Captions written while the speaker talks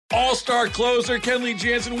All-star closer Kenley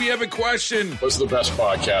Jansen, we have a question. What's the best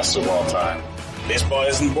podcast of all time? Baseball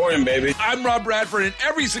isn't boring, baby. I'm Rob Bradford, and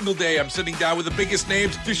every single day I'm sitting down with the biggest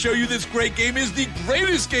names to show you this great game is the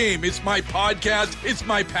greatest game. It's my podcast. It's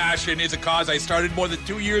my passion. It's a cause I started more than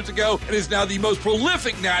 2 years ago and is now the most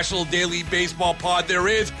prolific national daily baseball pod there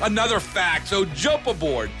is. Another fact. So jump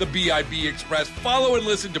aboard the BIB Express. Follow and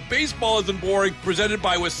listen to Baseball Isn't Boring, presented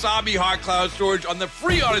by Wasabi Hot Cloud Storage on the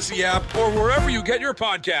free Odyssey app or wherever you get your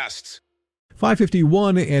podcasts.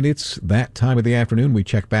 5:51, and it's that time of the afternoon. We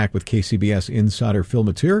check back with KCBS insider Phil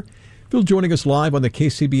Matier. Phil joining us live on the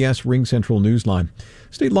KCBS Ring Central Newsline.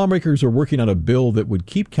 State lawmakers are working on a bill that would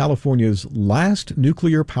keep California's last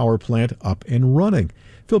nuclear power plant up and running.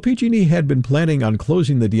 Phil, PG&E had been planning on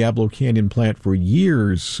closing the Diablo Canyon plant for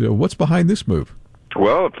years. What's behind this move?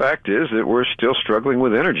 Well, the fact is that we're still struggling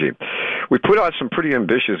with energy. We put out some pretty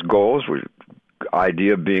ambitious goals.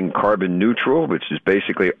 Idea being carbon neutral, which is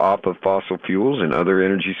basically off of fossil fuels and other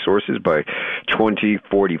energy sources by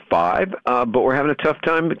 2045, but we're having a tough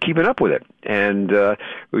time keeping up with it. And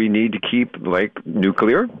we need to keep, like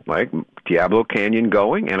nuclear, like Diablo Canyon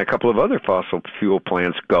going, and a couple of other fossil fuel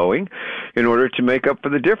plants going in order to make up for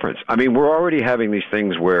the difference. I mean, we're already having these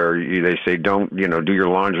things where they say don't, do your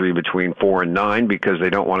laundry between 4 and 9 because they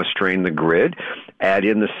don't want to strain the grid. Add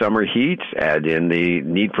in the summer heats, add in the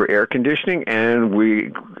need for air conditioning, and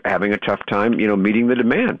we having a tough time, meeting the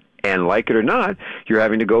demand. And like it or not, you're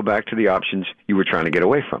having to go back to the options you were trying to get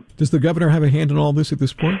away from. Does the governor have a hand in all this at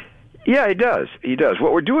this point? Yeah, he does. He does.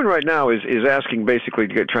 What we're doing right now is asking, basically,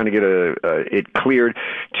 trying to get it cleared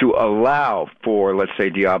to allow for, let's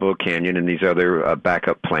say, Diablo Canyon and these other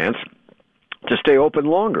backup plants to stay open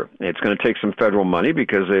longer. It's going to take some federal money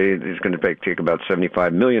because it's going to take about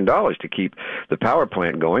 $75 million to keep the power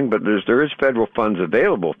plant going, but there is federal funds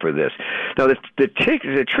available for this. Now, the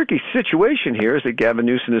tricky situation here is that Gavin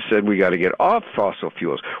Newsom has said we got to get off fossil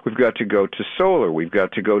fuels. We've got to go to solar. We've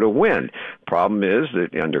got to go to wind. Problem is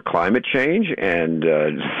that under climate change and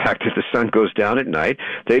the fact that the sun goes down at night,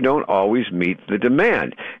 they don't always meet the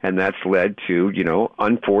demand, and that's led to,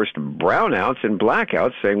 unforced brownouts and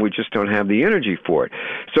blackouts, saying we just don't have the energy for it.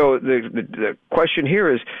 So the question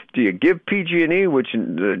here is, do you give PG&E, which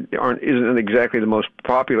isn't exactly the most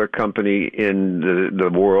popular company in the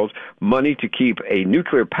world, money to keep a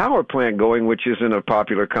nuclear power plant going, which isn't a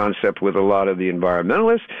popular concept with a lot of the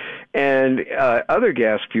environmentalists, and other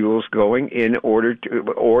gas fuels going in order to,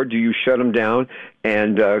 or do you shut them down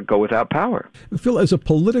and go without power? Phil, as a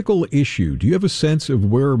political issue, do you have a sense of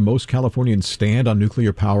where most Californians stand on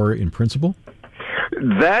nuclear power in principle?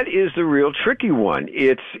 That is the real tricky one.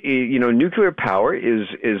 It's, nuclear power is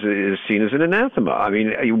seen as an anathema. I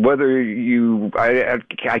mean, I don't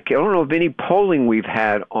know of any polling we've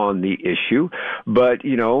had on the issue, but,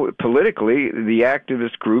 politically, the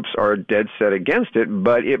activist groups are dead set against it,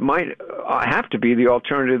 but it might have to be the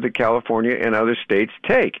alternative that California and other states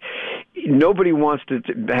take. Nobody wants to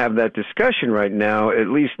have that discussion right now, at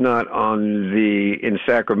least not in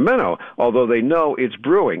Sacramento, although they know it's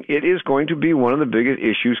brewing. It is going to be one of the biggest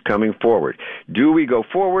issues coming forward. Do we go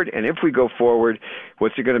forward? And if we go forward,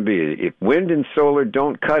 what's it going to be? If wind and solar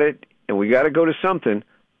don't cut it, and we got to go to something,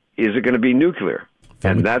 is it going to be nuclear?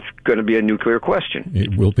 And that's going to be a nuclear question.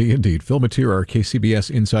 It will be indeed. Phil Matier, our KCBS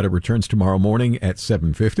Insider, returns tomorrow morning at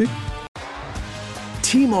 7:50.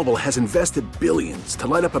 T-Mobile has invested billions to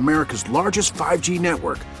light up America's largest 5G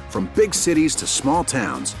network, from big cities to small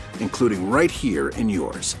towns, including right here in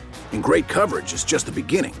yours. And great coverage is just the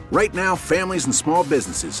beginning. Right now, families and small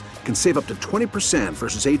businesses can save up to 20%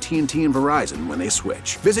 versus AT&T and Verizon when they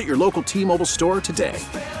switch. Visit your local T-Mobile store today.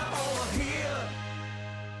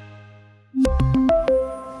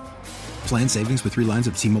 Plan savings with 3 lines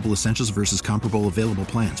of T-Mobile Essentials versus comparable available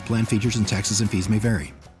plans. Plan features and taxes and fees may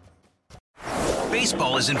vary.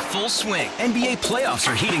 Baseball is in full swing. NBA playoffs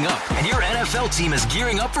are heating up, and your NFL team is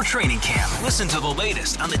gearing up for training camp. Listen to the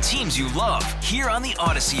latest on the teams you love here on the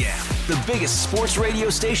Odyssey app. The biggest sports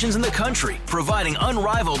radio stations in the country, providing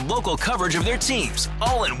unrivaled local coverage of their teams,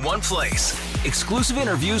 all in one place. Exclusive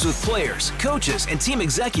interviews with players, coaches, and team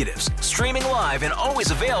executives, streaming live and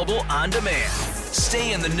always available on demand.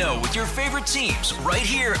 Stay in the know with your favorite teams right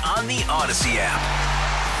here on the Odyssey app.